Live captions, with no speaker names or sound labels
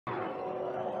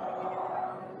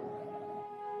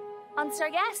On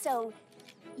Sargasso,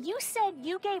 you said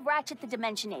you gave Ratchet the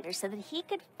Dimensionator so that he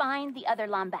could find the other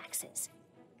Lombaxes.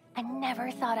 I never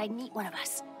thought I'd meet one of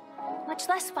us, much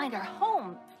less find our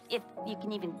home, if you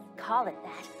can even call it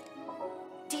that.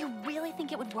 Do you really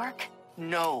think it would work?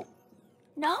 No.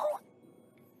 No?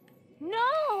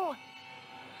 No!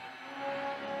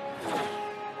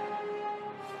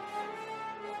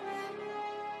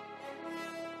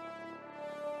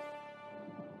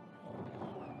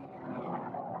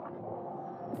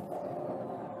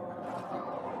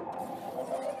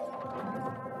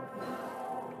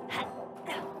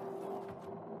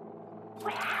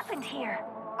 What happened here?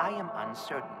 I am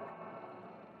uncertain.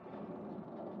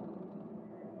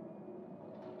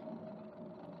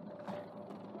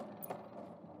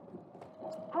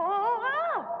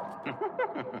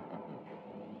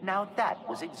 Now that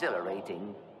was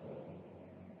exhilarating.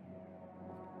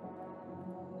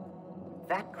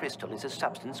 That crystal is a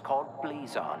substance called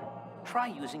Blizon. Try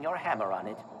using your hammer on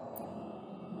it.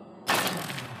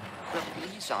 The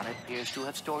Blizon appears to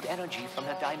have stored energy from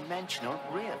the dimensional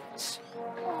rifts.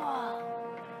 Whoa.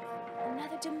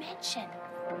 Another dimension.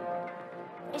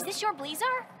 Is this your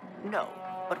Blizar? No,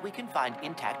 but we can find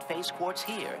intact phase quartz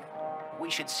here. We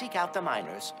should seek out the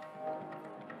miners.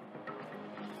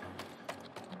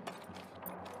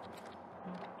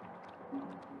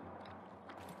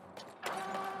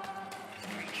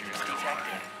 Creatures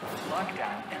detected.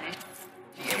 Lockdown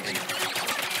initiated.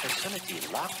 Facility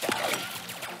lockdown.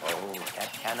 Oh,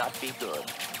 that cannot be good.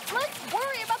 Let's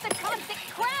worry about the toxic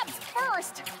crabs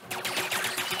first!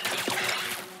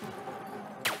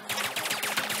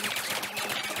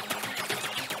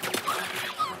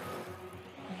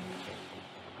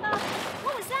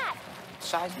 What was that?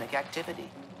 Seismic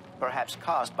activity. Perhaps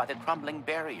caused by the crumbling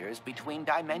barriers between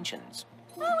dimensions.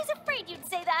 I was afraid you'd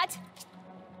say that.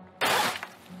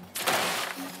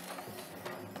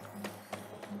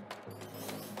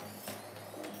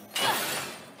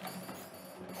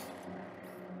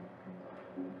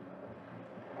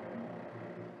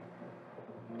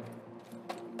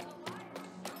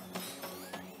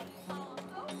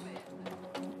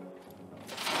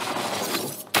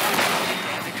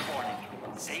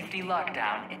 Safety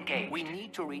lockdown engaged. We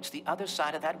need to reach the other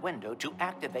side of that window to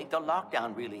activate the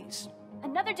lockdown release.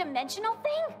 Another dimensional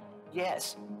thing?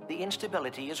 Yes, the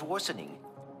instability is worsening.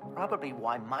 Probably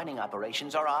why mining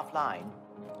operations are offline.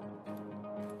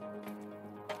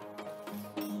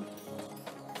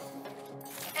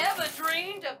 Ever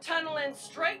dreamed of tunneling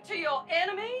straight to your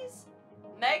enemies?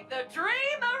 Make the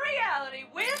dream a reality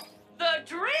with the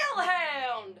Drill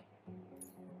Hound!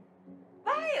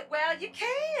 Buy it while you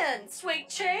can, sweet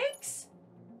cheeks!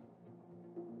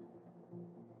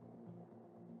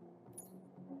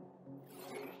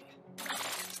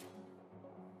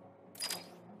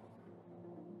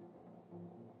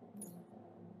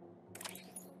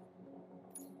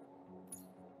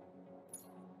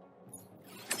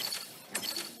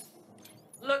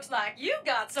 Looks like you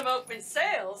got some open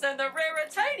sales and the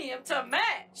raritanium to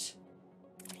match.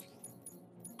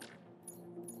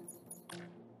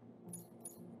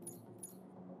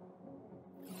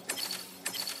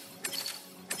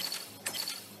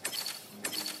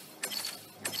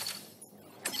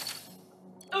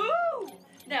 Ooh!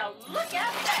 Now look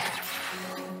at that!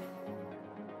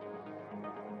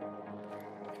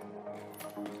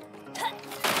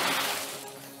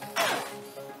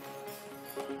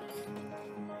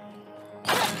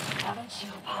 Haven't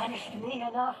you punished me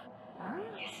enough?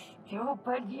 You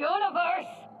stupid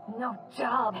universe! No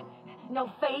job, no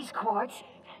phase quartz,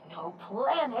 no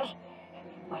planet.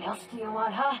 What else do you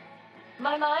want, huh?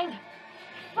 My mind?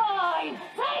 Fine,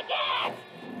 take it!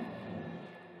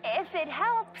 If it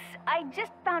helps, I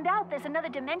just found out there's another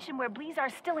dimension where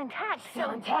Blizar's still intact.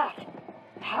 Still intact?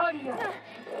 How do you...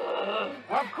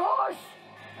 Of course!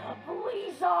 A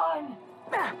Blizon!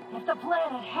 If the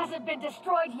planet hasn't been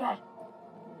destroyed yet.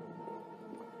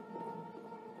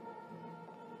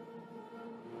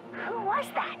 Who was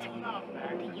that?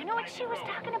 Do you know what she was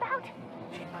talking about?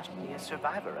 She must be a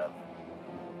survivor of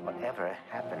whatever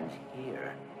happened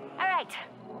here. All right,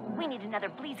 we need another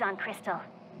Blizon crystal.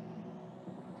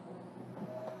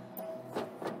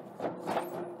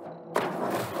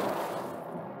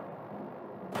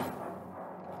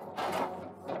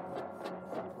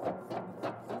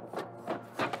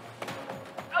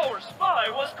 Our spy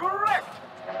was correct!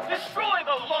 Destroy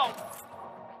the lump!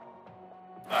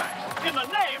 In the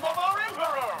name of our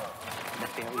Emperor!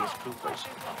 Nefarious troopers.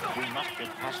 We must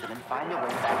get past them and find a way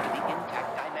back to the intact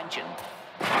dimension.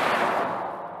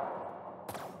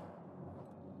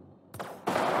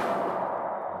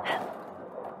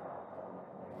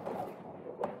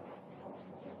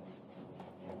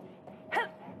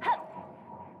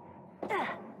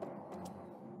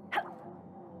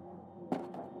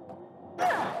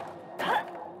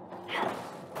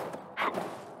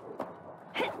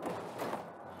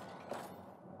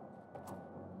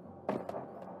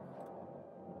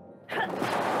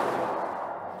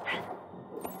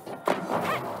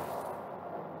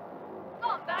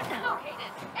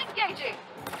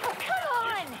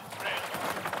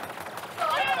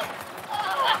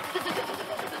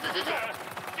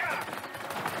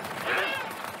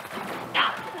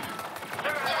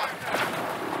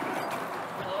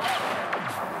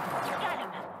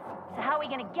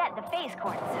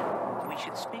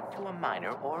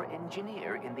 or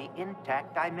engineer in the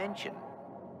intact dimension.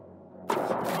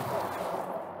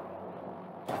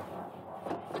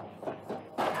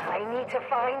 I need to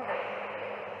find them.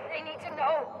 They need to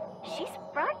know. She's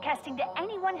broadcasting to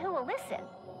anyone who will listen.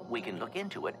 We can look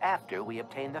into it after we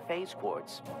obtain the phase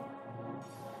quartz.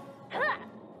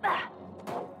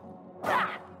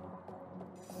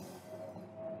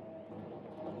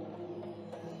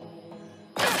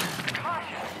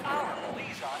 Caution! Our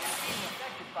Blizon is being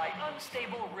affected by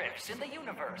unstable rifts in the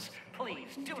universe.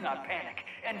 Please do not panic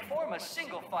and form a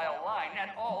single file line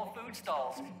at all food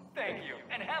stalls. Thank you,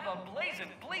 and have a blazing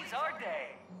Blizar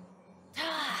day.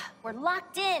 We're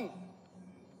locked in.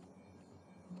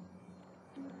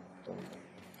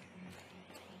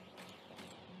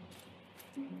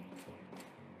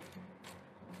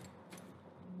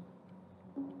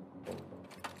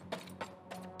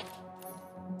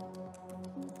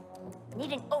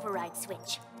 Need an override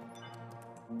switch.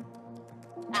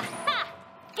 Aha!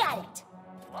 Got it!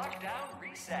 Lockdown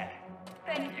reset.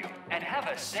 Thank you, and have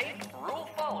a safe,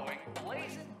 rule-following,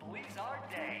 blazing Blizar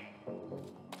day.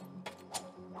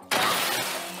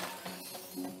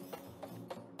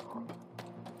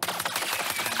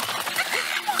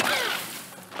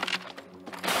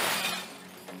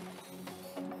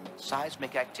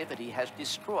 Seismic activity has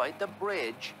destroyed the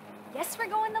bridge. Guess we're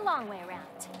going the long way around.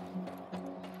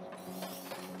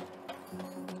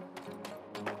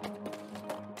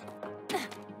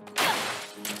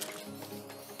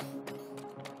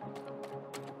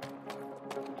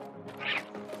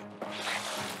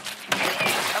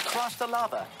 Across the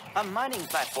lava, a mining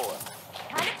platform.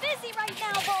 Kinda busy right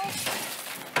now, Bolt.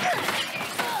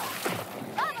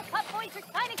 Lava pup boys are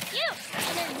kinda cute,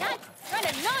 and they're not trying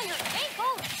to gnaw your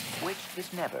ankles. Which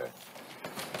is never.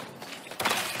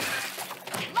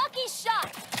 Lucky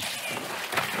shot.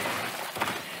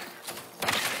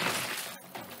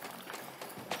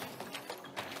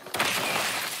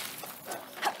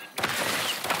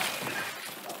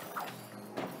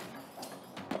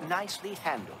 Nicely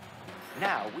handled.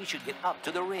 Now we should get up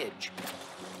to the ridge.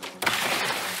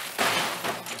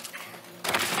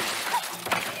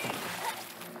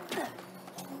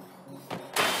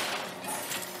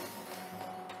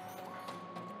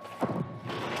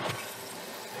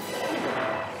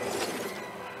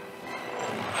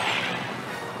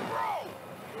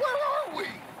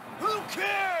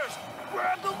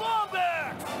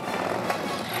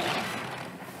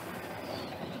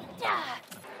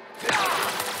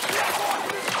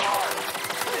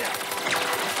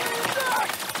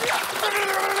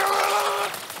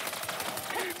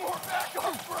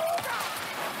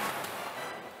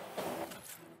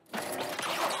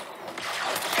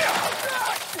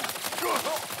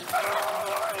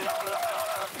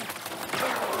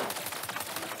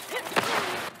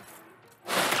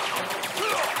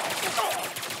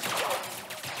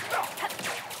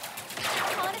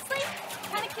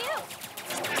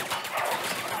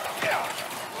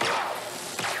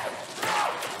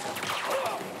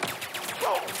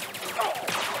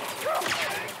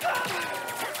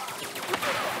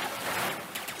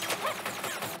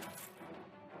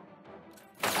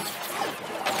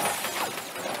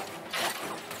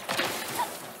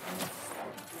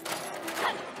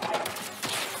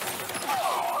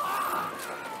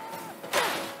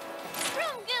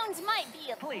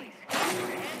 Please, keep your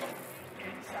hand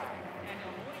inside and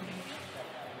avoid the heat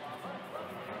of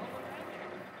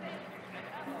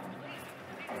that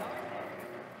lava.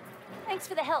 Thanks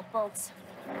for the help, Bolts.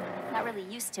 Not really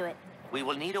used to it. We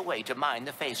will need a way to mine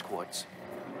the phase quartz.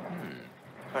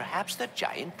 Perhaps the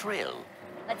giant drill.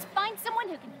 Let's find someone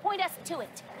who can point us to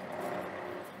it.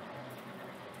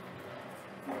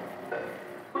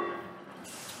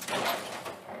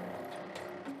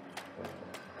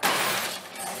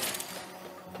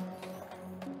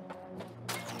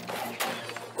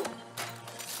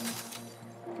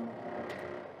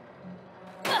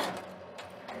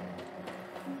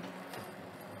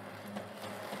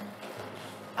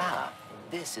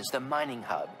 This is the mining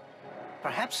hub.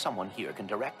 Perhaps someone here can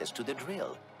direct us to the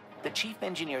drill. The Chief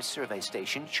Engineer's survey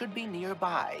station should be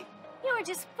nearby. You're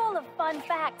just full of fun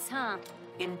facts, huh?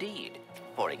 Indeed.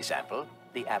 For example,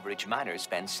 the average miner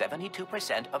spends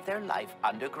 72% of their life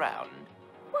underground.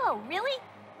 Whoa, really?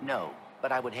 No,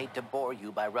 but I would hate to bore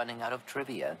you by running out of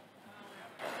trivia.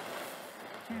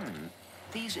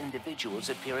 These individuals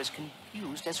appear as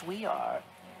confused as we are.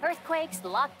 Earthquakes,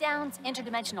 lockdowns,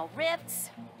 interdimensional rifts.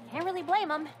 Can't really blame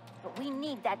them, but we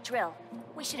need that drill.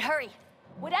 We should hurry.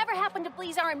 Whatever happened to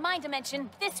Blizar in my dimension,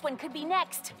 this one could be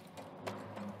next.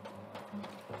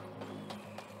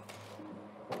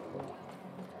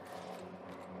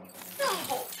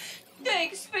 Oh,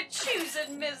 thanks for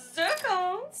choosing Miss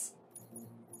Zircon.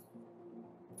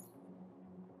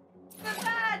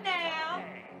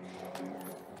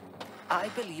 I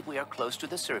believe we are close to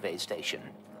the survey station.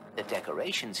 The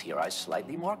decorations here are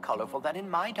slightly more colorful than in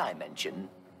my dimension.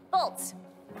 Bolts,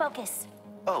 focus.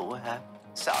 Oh,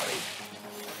 sorry.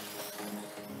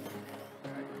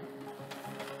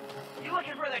 You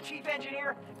looking for the chief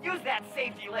engineer? Use that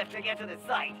safety lift to get to the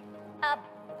site.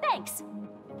 Thanks.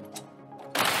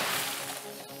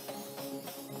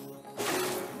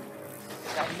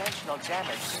 Dimensional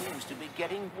damage seems to be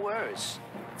getting worse.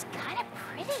 It's kind of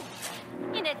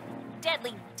pretty. In a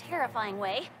deadly, terrifying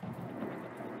way.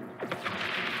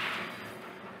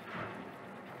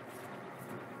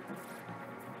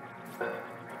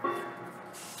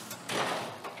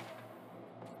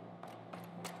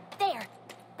 There.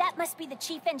 That must be the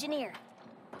chief engineer.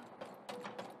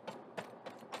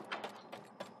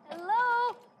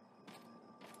 Hello?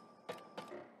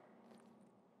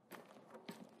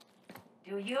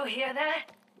 Do you hear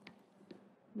that?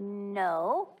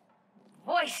 No.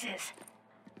 Voices.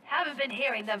 Haven't been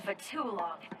hearing them for too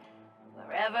long.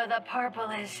 Wherever the purple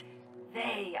is,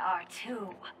 they are too.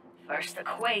 First the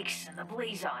Quakes and the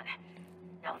Blizon.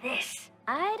 Now this.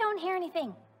 I don't hear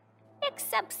anything.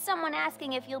 Except someone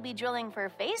asking if you'll be drilling for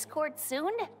phase quartz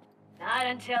soon. Not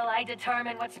until I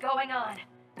determine what's going on.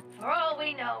 For all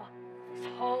we know, this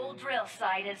whole drill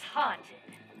site is haunted.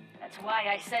 That's why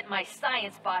I sent my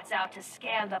science bots out to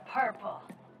scan the purple.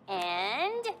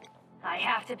 And? I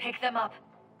have to pick them up.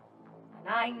 And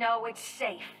I know it's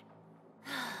safe.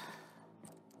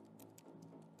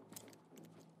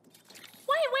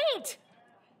 Wait!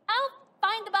 I'll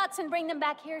find the bots and bring them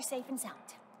back here safe and sound.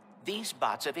 These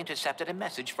bots have intercepted a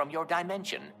message from your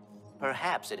dimension.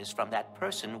 Perhaps it is from that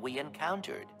person we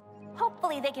encountered.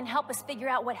 Hopefully they can help us figure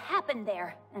out what happened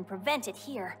there and prevent it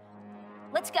here.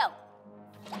 Let's go.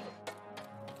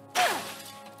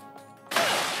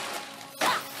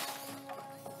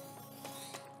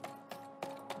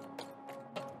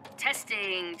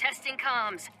 Testing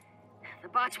comms. The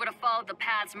bots would have followed the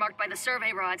paths marked by the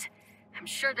survey rods. I'm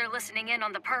sure they're listening in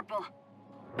on the purple.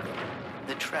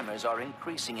 The tremors are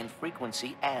increasing in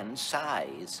frequency and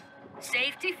size.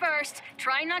 Safety first.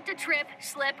 Try not to trip,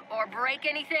 slip, or break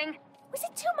anything. Was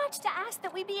it too much to ask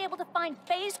that we be able to find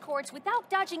phase quartz without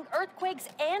dodging earthquakes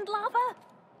and lava?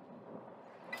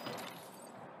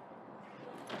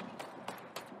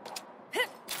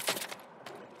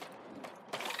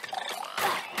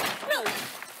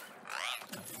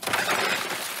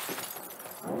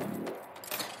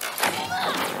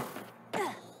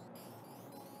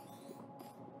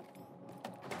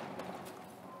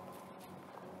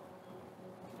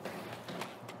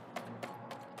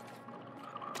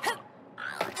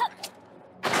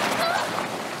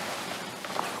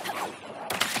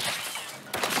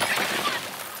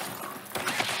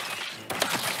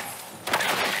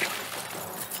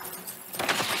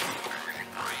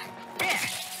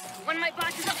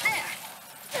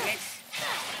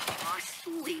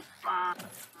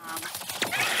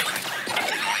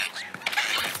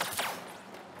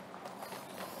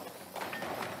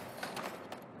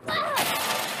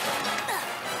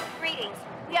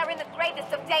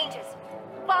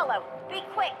 Follow. Be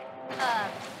quick.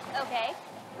 Okay.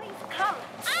 Please come.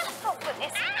 Oh,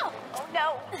 goodness. Ow! Oh,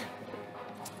 no.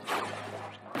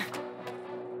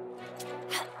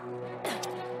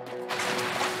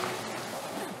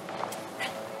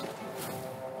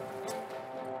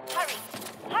 Hurry.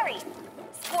 Hurry.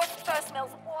 Scorched fur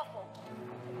smells awful.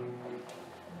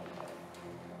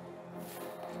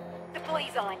 The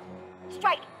Blizon.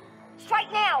 Strike.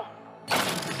 Strike now.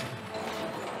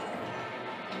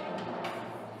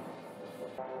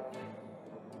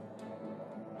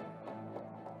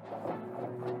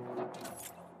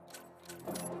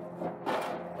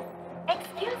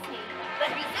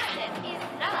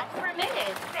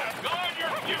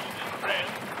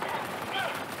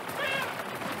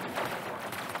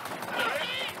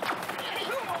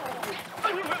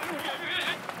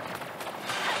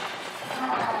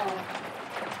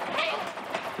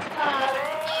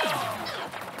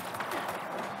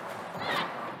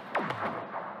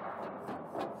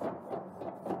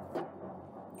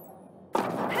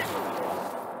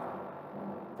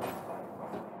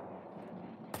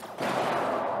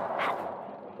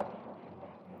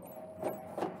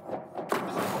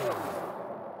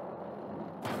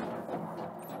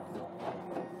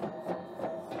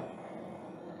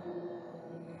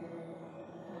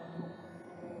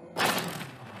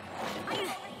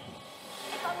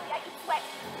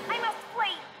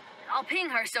 Ping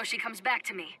her so she comes back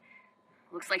to me.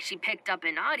 Looks like she picked up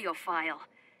an audio file.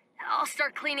 I'll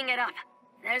start cleaning it up.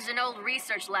 There's an old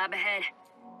research lab ahead.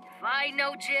 If I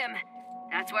know Jim,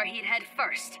 that's where he'd head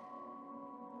first.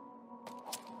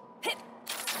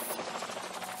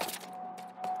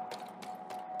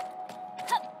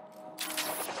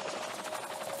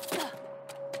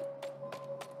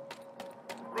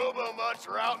 guess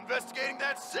we're out investigating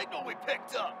that signal we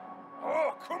picked up.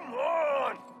 Oh, come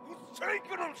on! Who's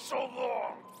taking them so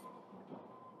long?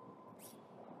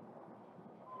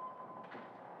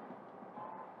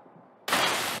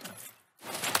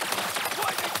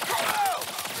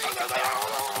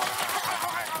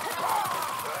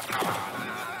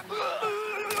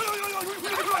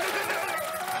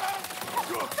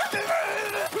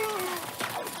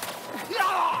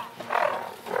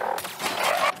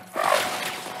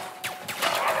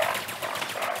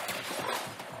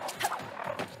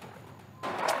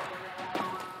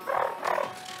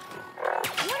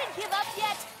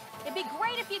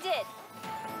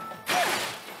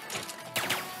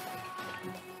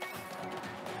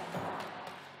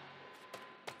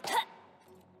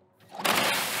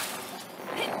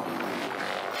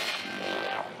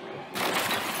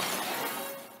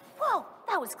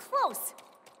 Was close.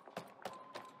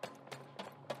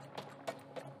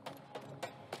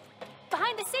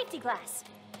 Behind the safety glass.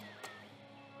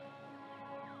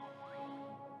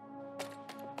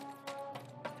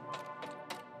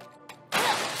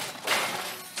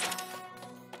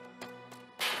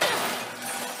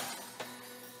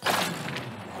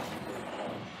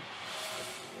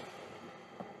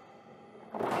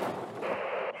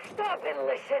 Stop and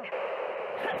listen.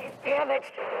 Damn it.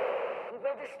 We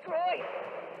will destroy.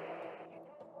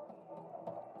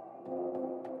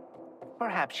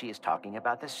 Perhaps she is talking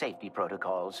about the safety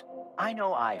protocols. I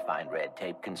know I find red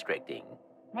tape constricting.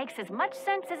 Makes as much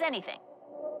sense as anything.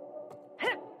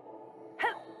 Identified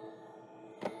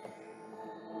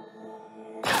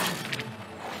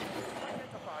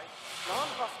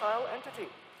non-hostile entity.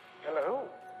 Hello,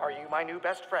 are you my new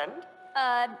best friend?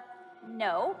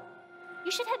 No.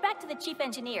 You should head back to the chief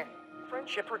engineer.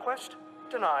 Friendship request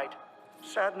denied.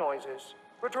 Sad noises.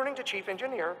 Returning to chief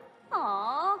engineer.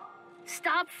 Aww.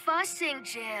 Stop fussing,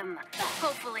 Jim.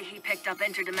 Hopefully he picked up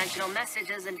interdimensional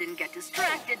messages and didn't get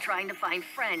distracted trying to find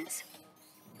friends.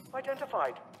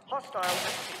 Identified. Hostile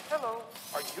entity. Hello,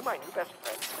 are you my new best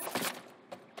friend?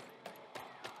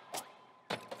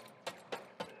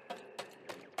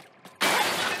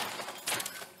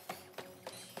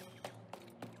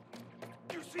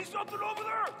 You see something over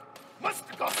there? Must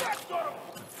have got back on him.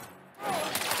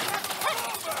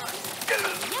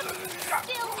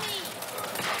 Still me.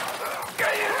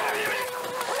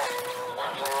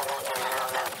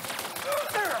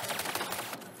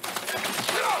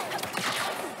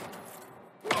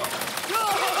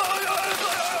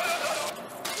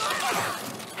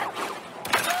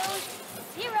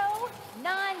 Zero,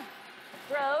 none,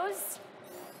 bros.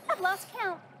 I've lost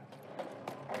count.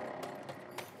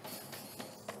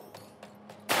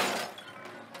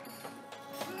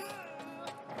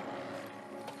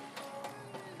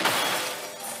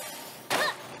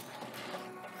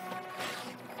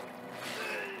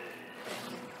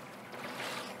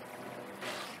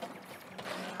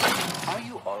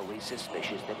 Always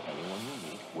suspicious that anyone you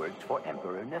meet worked for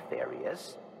Emperor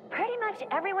Nefarious? Pretty much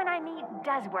everyone I meet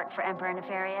does work for Emperor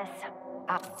Nefarious.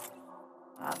 A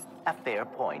fair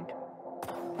point.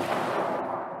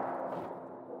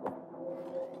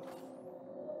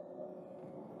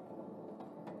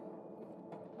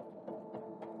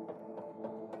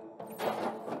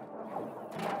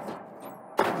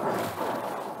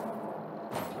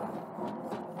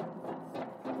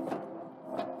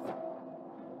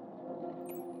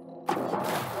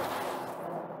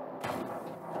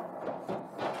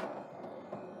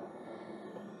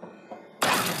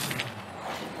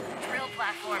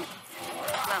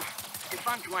 Well,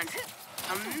 defunct ones.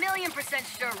 1,000,000%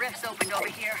 sure rifts opened over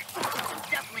here. We'll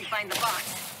definitely find the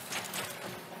box.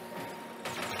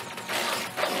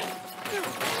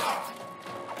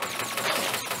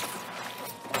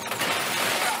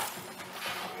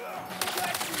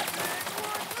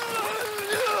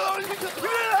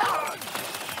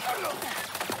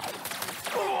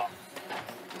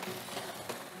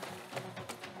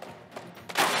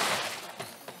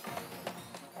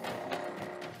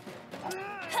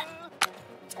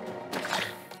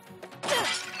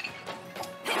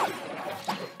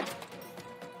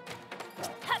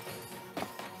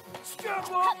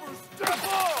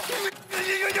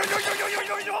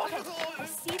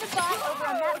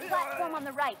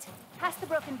 Past the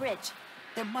broken bridge.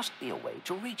 There must be a way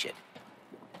to reach it.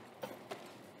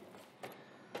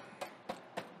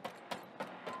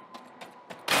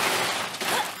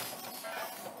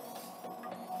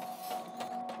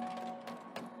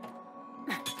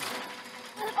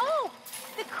 Oh!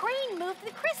 The crane moved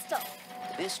the crystal.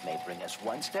 This may bring us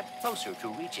one step closer to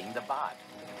reaching the bot.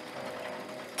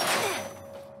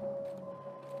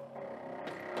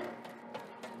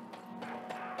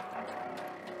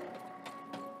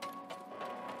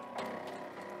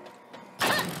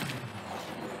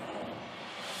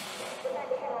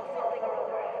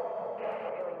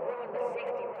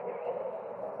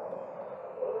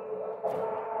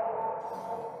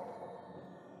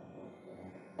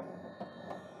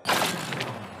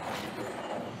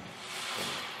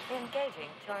 engaging,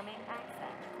 charming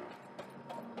accent.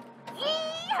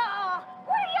 Yeehaw!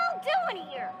 What are y'all doing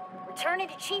here? Returning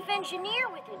to Chief Engineer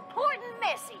with important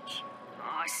message.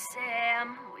 Aw,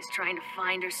 Sam was trying to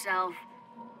find herself.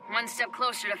 One step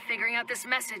closer to figuring out this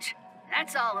message.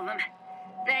 That's all of them.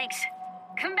 Thanks.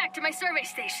 Come back to my survey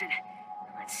station.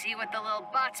 Let's see what the little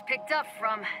bots picked up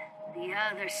from the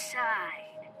other side.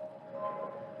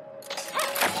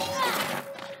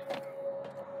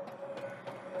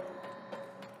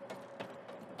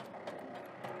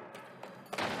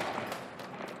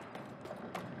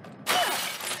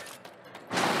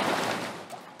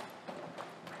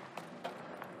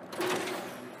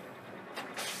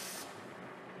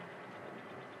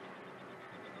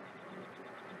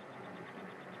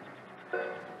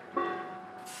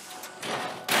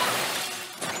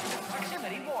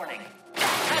 Proximity warning.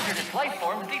 Hazardous life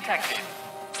forms detected.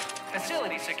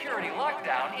 Facility security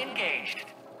lockdown engaged.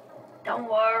 Don't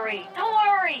worry.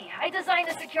 I designed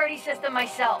the security system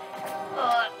myself.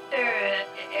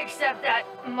 Except that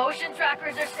motion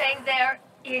trackers are saying they're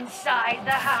inside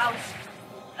the house.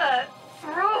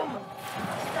 Room.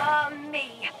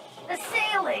 Me. The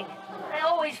ceiling. I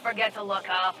always forget to look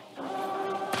up.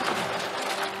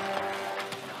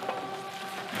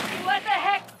 What the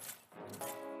heck?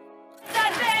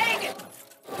 That thing!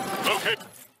 Location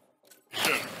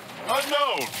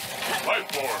unknown.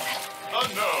 Life form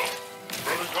unknown.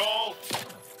 Protocol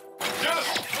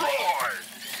destroy.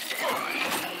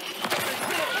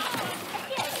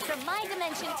 From my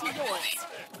dimension to yours.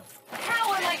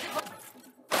 How am I supposed to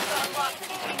unlock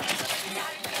this?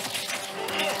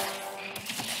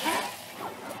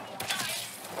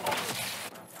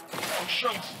 Oh,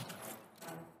 shucks.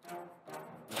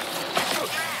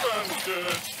 I'm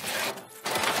dead.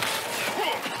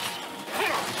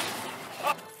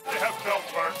 I have no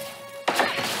part.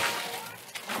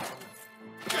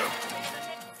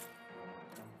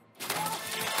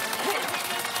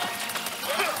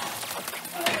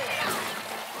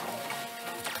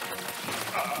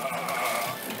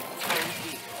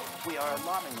 We are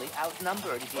alarmingly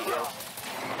outnumbered here.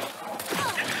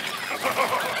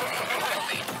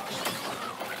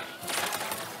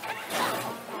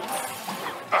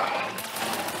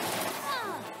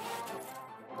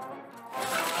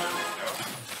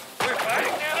 We're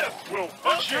fighting at it. We'll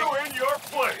put you in your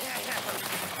place.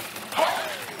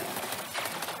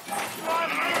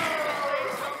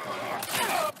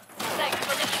 Thanks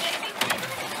for listening.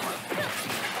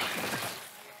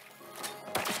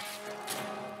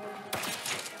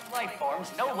 Life forms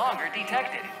no longer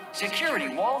detected. Security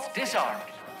walls disarmed.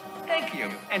 Thank you,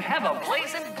 and have a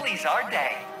blazing Blizar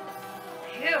day.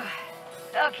 Phew.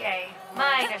 Okay,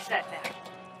 minor setback.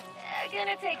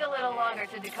 Gonna take a little longer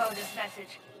to decode this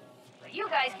message. But you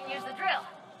guys can use the drill.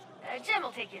 Jim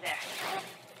will take you there.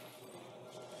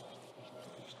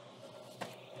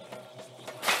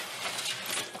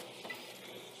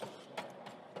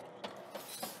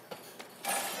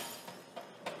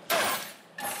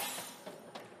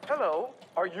 Hello,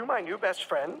 are you my new best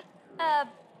friend?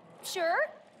 Sure?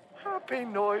 Happy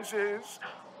noises.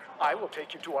 I will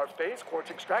take you to our phase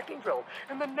quartz extracting drill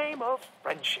in the name of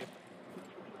friendship.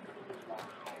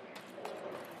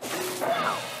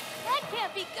 Wow, that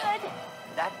can't be good.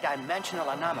 That dimensional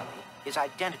anomaly is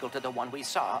identical to the one we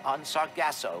saw on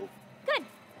Sargasso. Good.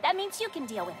 That means you can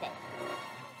deal with it.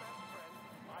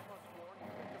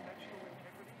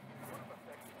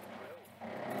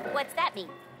 What's that mean?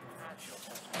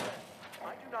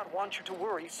 I do not want you to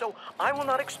worry, so I will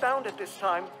not expound at this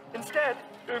time. Instead,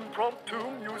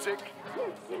 impromptu music.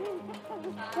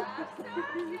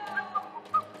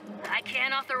 I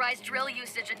can't authorize drill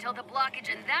usage until the blockage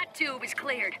in that tube is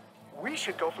cleared. We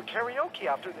should go for karaoke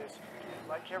after this. Do you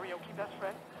like karaoke, best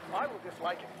friend? I will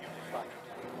dislike it if you dislike it.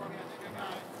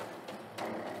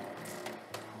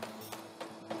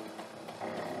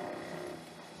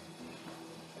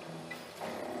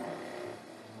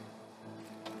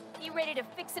 You ready to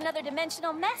fix another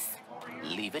dimensional mess?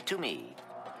 Leave it to me.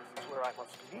 This is where I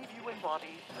must leave you in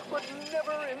body, but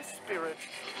never in spirit.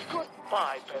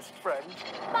 Goodbye, best friend.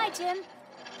 Bye, Jim.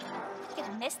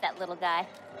 Gonna miss that little guy.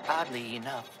 Oddly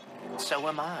enough, so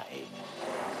am I.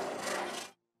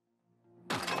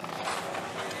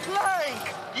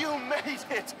 Clank! You made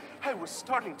it! I was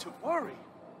starting to worry.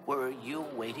 Were you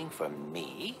waiting for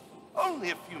me?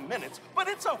 Only a few minutes, but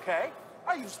it's okay.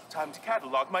 I used the time to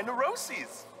catalog my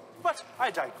neuroses. But I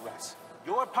digress.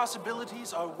 Your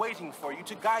possibilities are waiting for you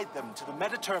to guide them to the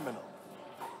meta-terminal.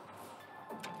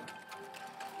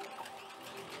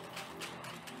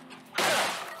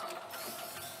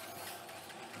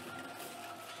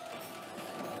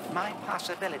 My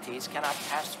possibilities cannot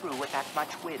pass through with that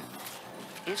much wind.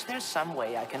 Is there some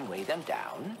way I can weigh them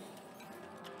down?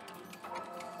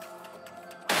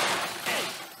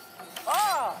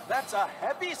 Ah, that's a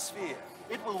heavy sphere.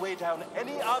 It will weigh down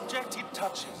any object it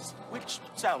touches, which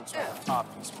sounds more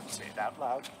obvious when you say it out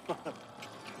loud.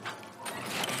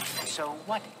 So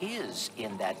what is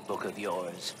in that book of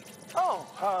yours?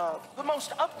 Oh, the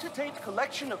most up-to-date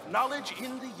collection of knowledge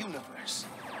in the universe,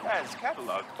 as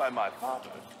cataloged by my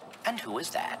father. And who is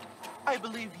that? I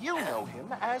believe you know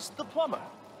him as the plumber.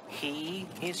 He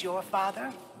is your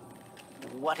father?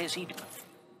 What is he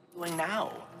doing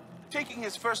now? Taking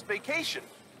his first vacation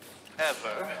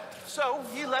ever. So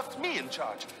he left me in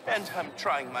charge, and I'm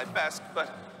trying my best,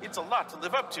 but it's a lot to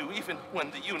live up to even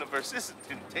when the universe isn't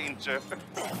in danger.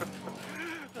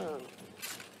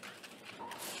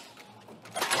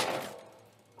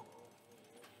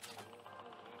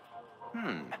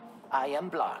 I am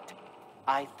blocked.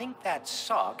 I think that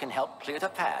saw can help clear the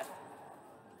path.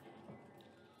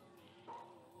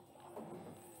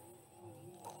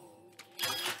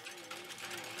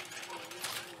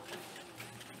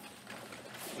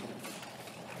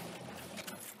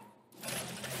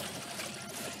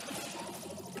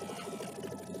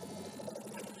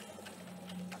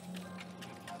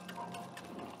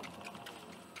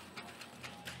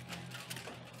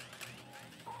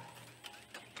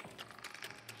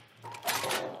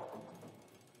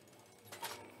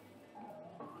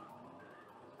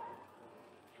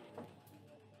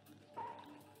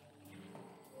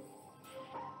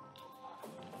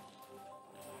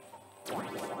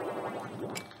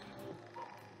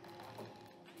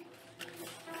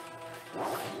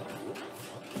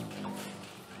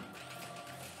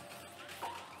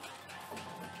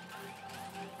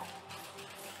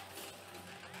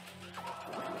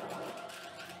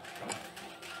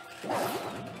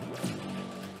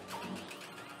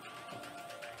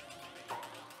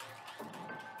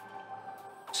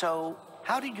 So,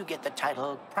 how did you get the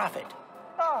title Prophet?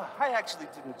 I actually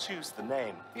didn't choose the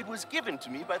name. It was given to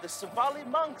me by the Savali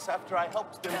monks after I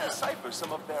helped them decipher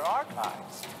some of their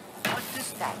archives. What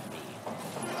does that mean?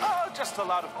 Just a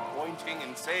lot of pointing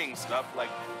and saying stuff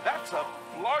like, that's a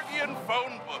Blargian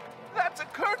phone book, that's a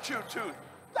Kerchu tooth,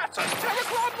 that's a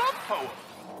Teleclaw love poem.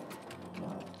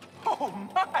 Oh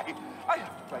my! I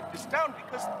have to write this down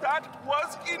because that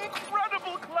was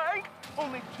incredible, Clank!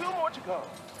 Only 2 more to go.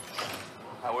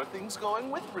 How are things going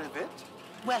with Rivet?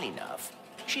 Well enough.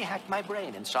 She hacked my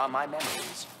brain and saw my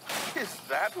memories. Is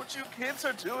that what you kids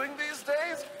are doing these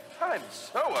days? I'm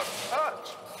so out of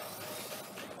touch.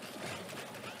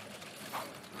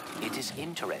 It is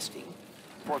interesting.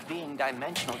 For being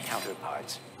dimensional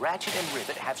counterparts, Ratchet and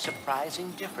Rivet have surprising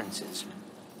differences.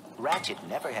 Ratchet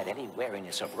never had any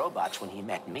wariness of robots when he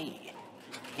met me.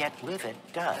 Yet Rivet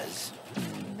does.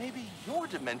 Maybe your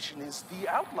dimension is the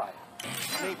outlier.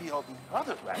 Maybe all the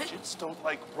other Ratchets don't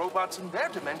like robots in their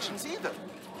dimensions either.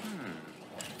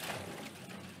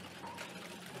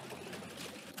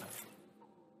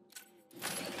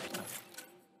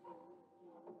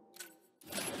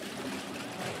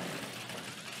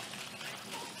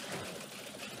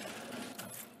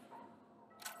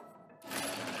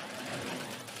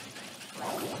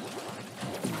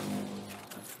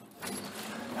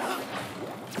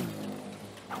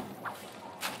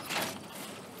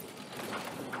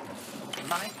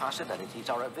 My possibilities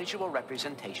are a visual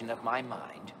representation of my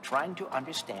mind, trying to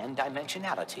understand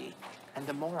dimensionality. And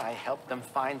the more I help them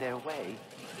find their way,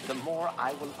 the more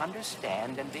I will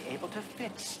understand and be able to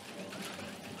fix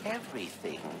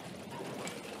everything.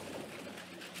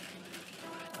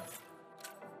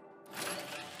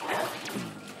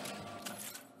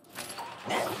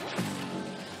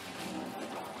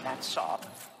 That saw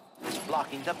is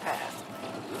blocking the path.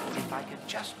 If I could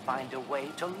just find a way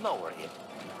to lower it.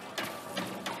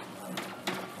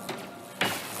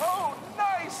 Oh,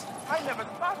 nice! I never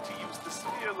thought to use the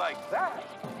sphere like that.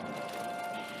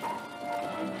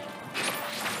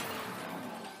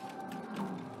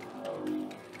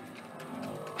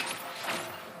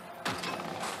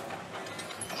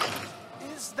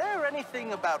 Is there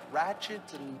anything about Ratchet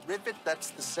and Rivet that's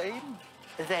the same?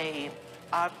 They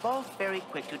are both very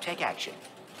quick to take action.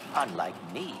 Unlike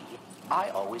me, I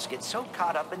always get so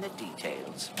caught up in the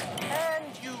details. And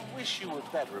you wish you were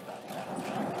better about that.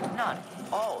 Not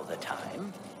all the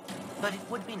time, but it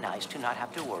would be nice to not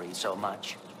have to worry so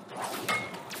much.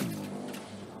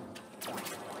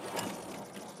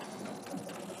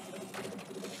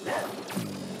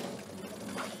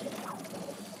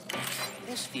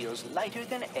 This feels lighter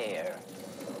than air.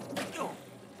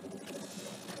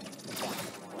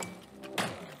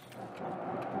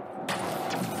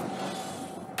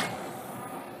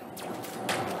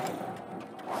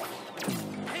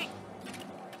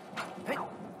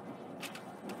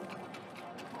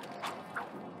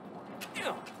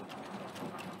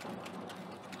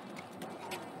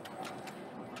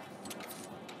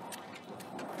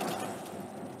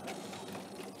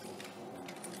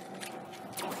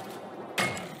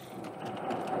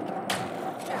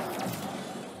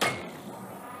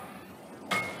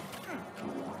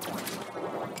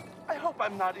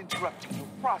 I'm not interrupting your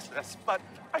process, but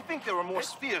I think there are more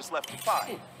spheres left to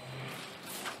find.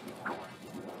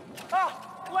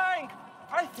 Ah, Clank!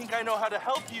 I think I know how to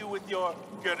help you with your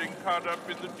getting caught up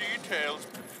in the details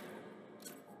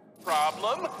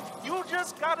problem. You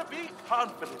just gotta be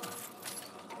confident.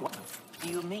 What do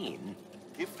you mean?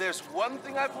 If there's one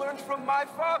thing I've learned from my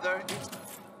father, it's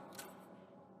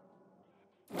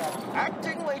that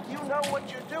acting like you know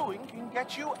what you're doing can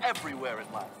get you everywhere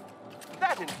in life.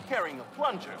 That and carrying a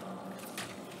plunger.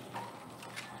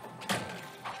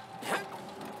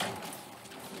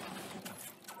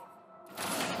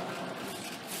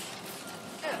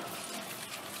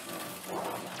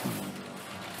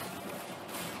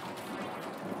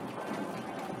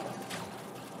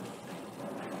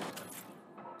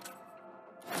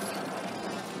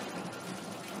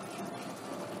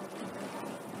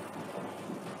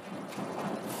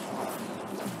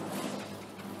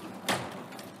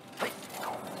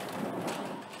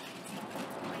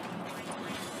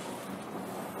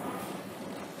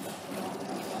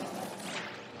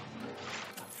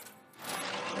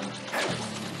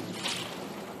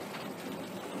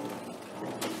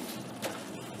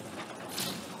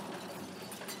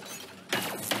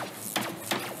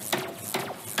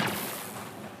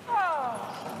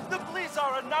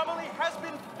 Anomaly has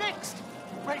been fixed!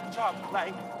 Great job,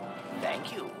 Clank.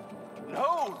 Thank you.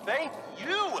 No, thank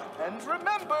you! And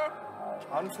remember,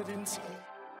 confidence.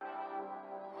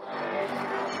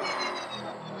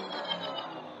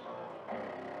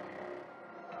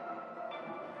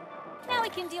 Now we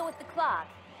can deal with the clock.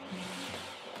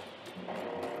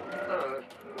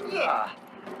 Yeah.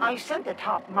 I sent the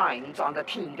top minds on the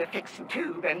team to fix the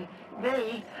tube, and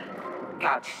they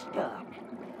got stuck.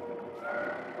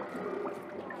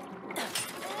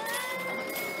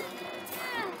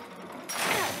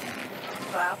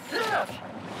 That's it!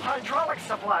 Hydraulic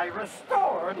supply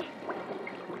restored!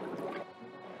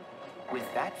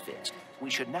 With that fixed, we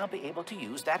should now be able to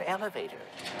use that elevator.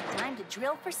 Time to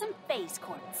drill for some phase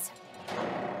quartz.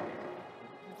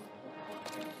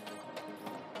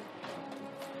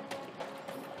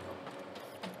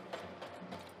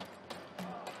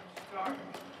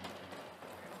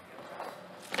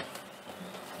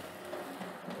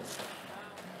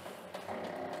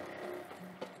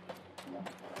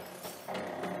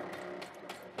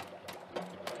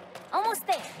 Almost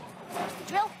there. There's the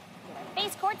drill, get our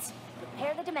phase quartz,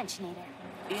 repair the Dimensionator.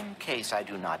 In case I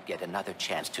do not get another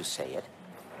chance to say it,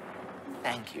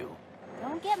 thank you.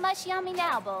 Don't get mushy on me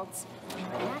now, Bolts.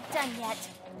 We're not done yet.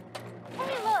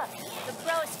 Hey, look! The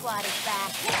Bro Squad is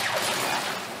back.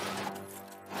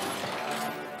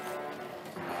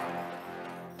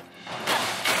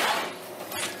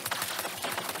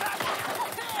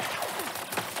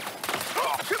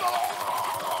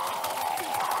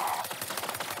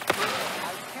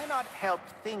 Help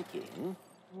thinking.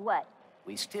 What?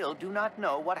 We still do not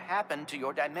know what happened to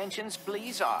your dimension's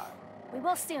Blizar. We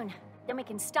will soon. Then we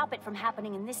can stop it from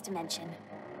happening in this dimension.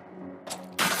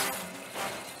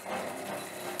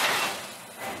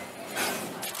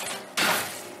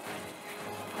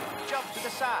 Jump to the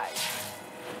side.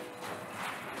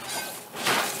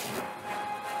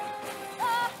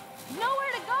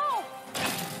 Nowhere to go!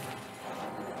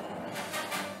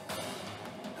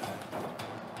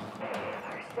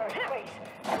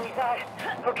 We thought,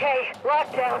 okay,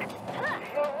 lockdown.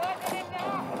 You're watching it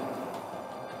now.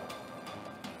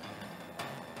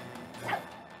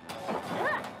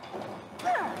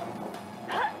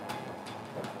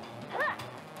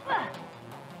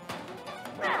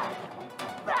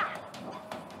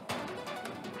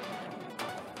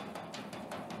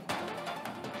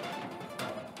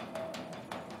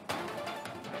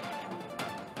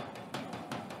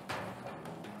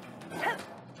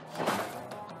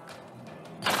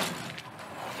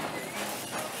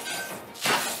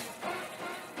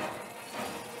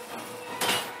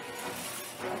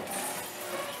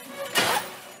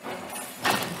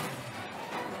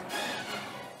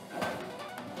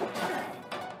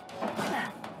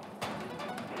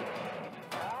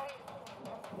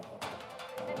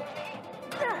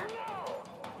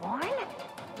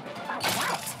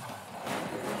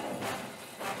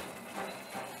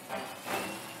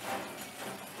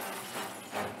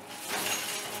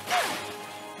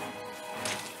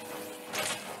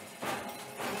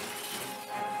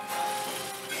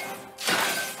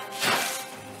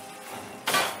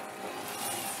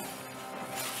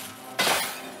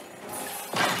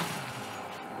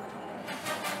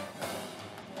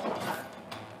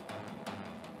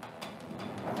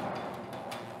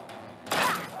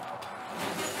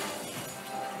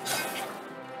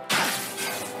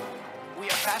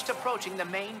 Fast approaching the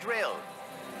main drill.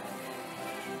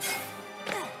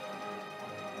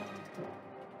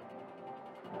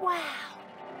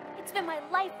 It's been my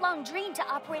lifelong dream to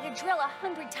operate a drill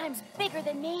 100 times bigger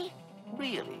than me.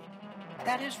 Really?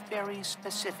 That is very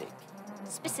specific.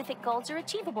 Specific goals are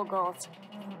achievable goals.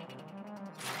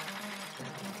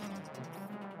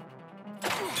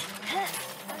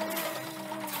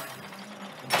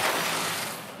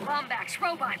 Lombax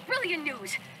robot, brilliant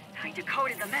news! I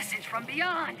decoded the message from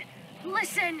beyond.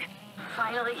 Listen!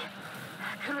 Finally,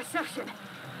 good reception.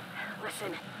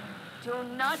 Listen, do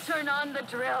not turn on the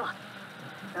drill.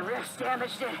 The rifts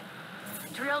damaged it.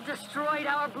 The drill destroyed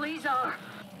our Blizar.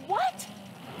 What?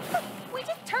 We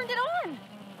just turned it on.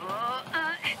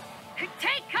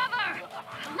 Take cover!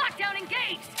 Lockdown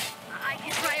engaged! I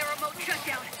can try a remote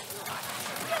shutdown.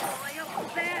 Oh, I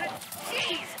hope that.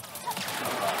 Jeez!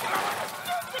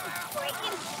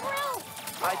 Freaking drill!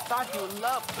 I thought you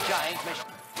loved giant machinery.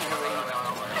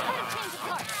 I gotta change the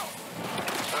parts.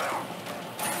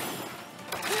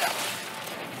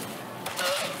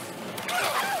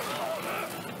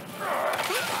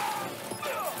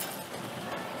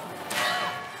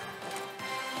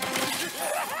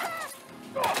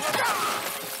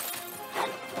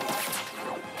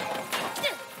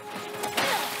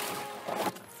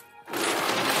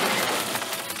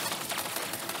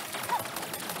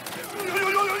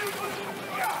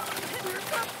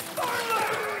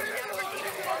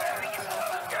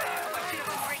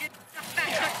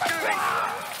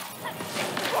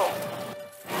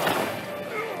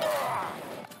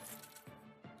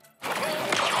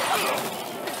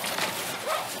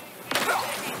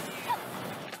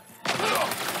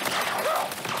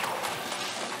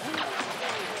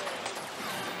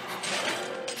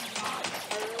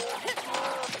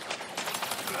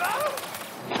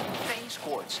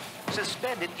 Quartz,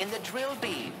 suspended in the drill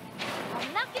beam.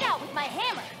 I'll knock it out with my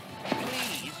hammer.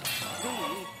 Please,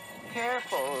 be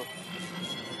careful.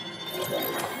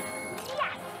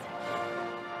 Yes!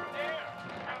 There!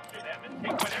 Capture them and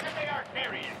take whatever they are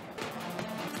carrying.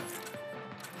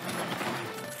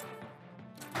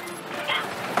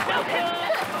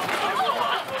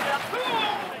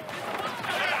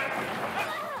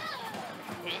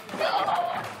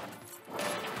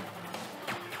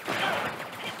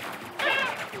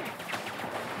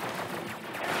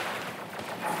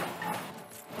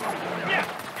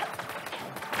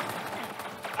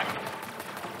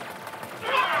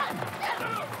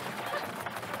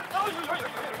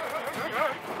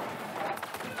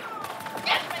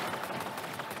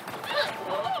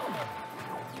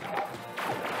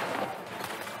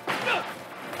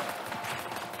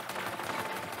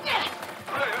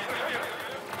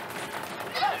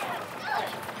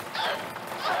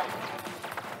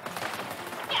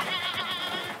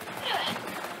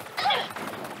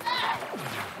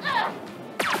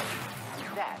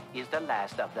 That is the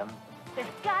last of them. There's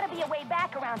gotta be a way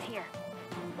back around here.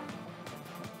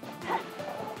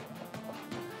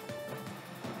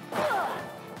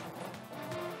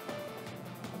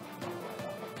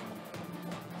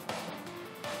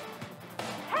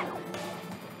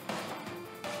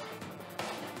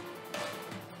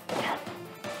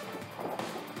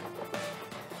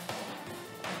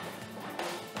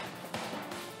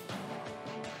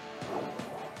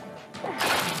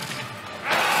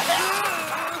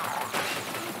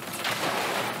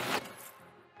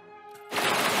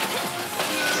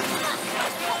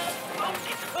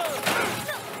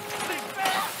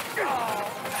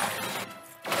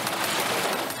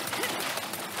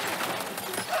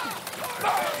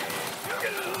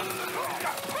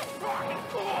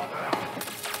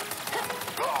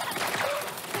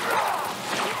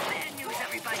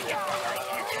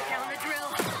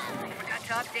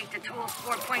 Update to Tools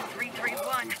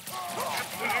 4.331.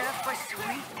 Prepare for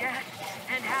sweet death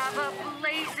and have a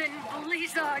blazing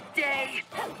Blizar day.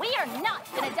 We are not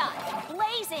gonna die,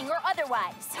 blazing or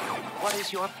otherwise. What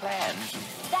is your plan?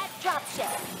 That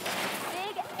dropship,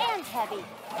 big and heavy.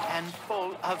 And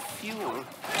full of fuel.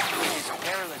 It is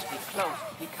perilously close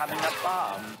to becoming a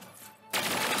bomb.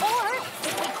 Or,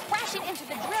 if we crash it into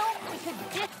the drill, we could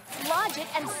dislodge it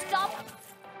and stop the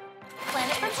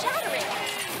planet from shattering.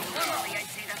 Normally I'd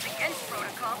say that's against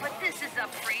protocol, but this is a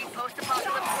free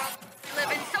post-apocalypse world we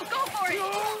live in, so go for it!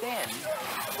 Then,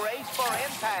 brace for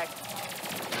impact.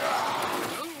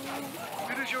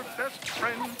 It is your best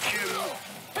friend, Jim.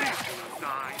 Please do not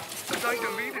die, as I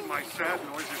deleted my sad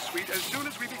noises suite as soon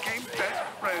as we became best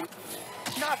friends.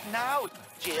 Not now,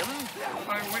 Jim.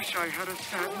 I wish I had a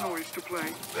sad noise to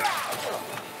play.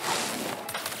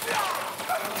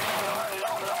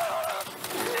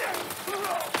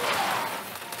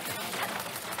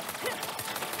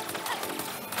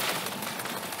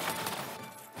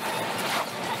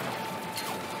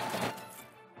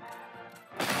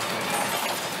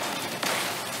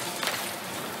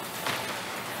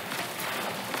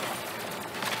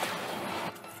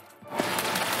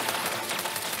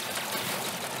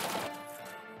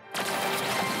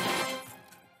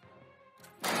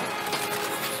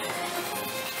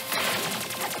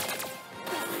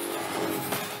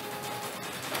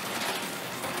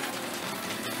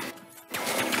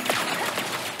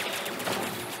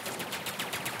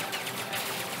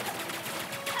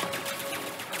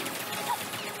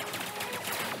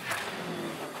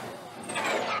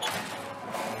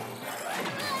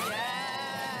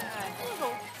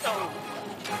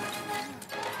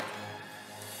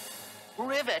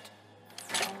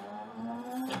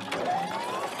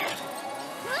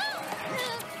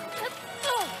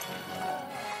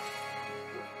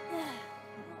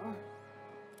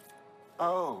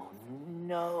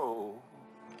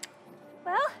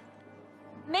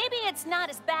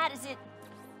 does it...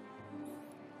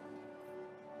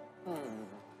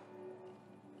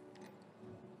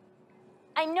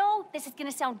 I know this is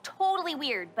gonna sound totally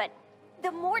weird, but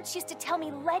the Morts used to tell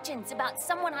me legends about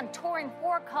someone on Torin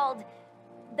 4 called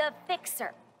the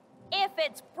Fixer. If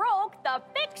it's broke, the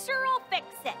Fixer will fix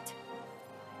it.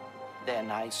 Then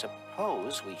I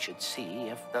suppose we should see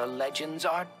if the legends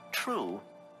are true.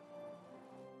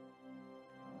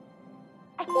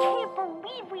 I can't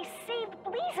believe we saved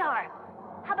Blizar.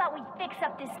 How about we fix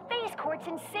up this phase quartz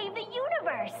and save the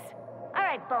universe? All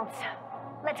right, Bolts.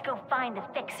 Let's go find the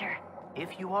Fixer.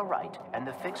 If you are right, and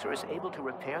the Fixer is able to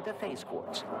repair the phase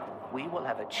quartz, we will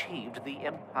have achieved the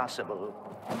impossible.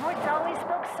 The Morts always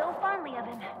spoke so fondly of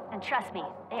him. And trust me,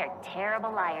 they are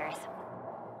terrible liars.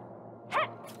 Ha!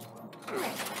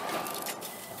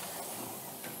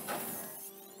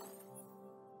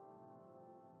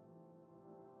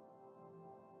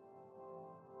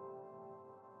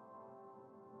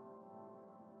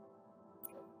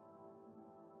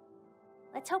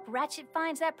 Let's hope Ratchet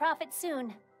finds that prophet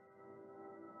soon.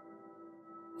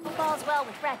 Hope all's well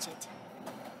with Ratchet.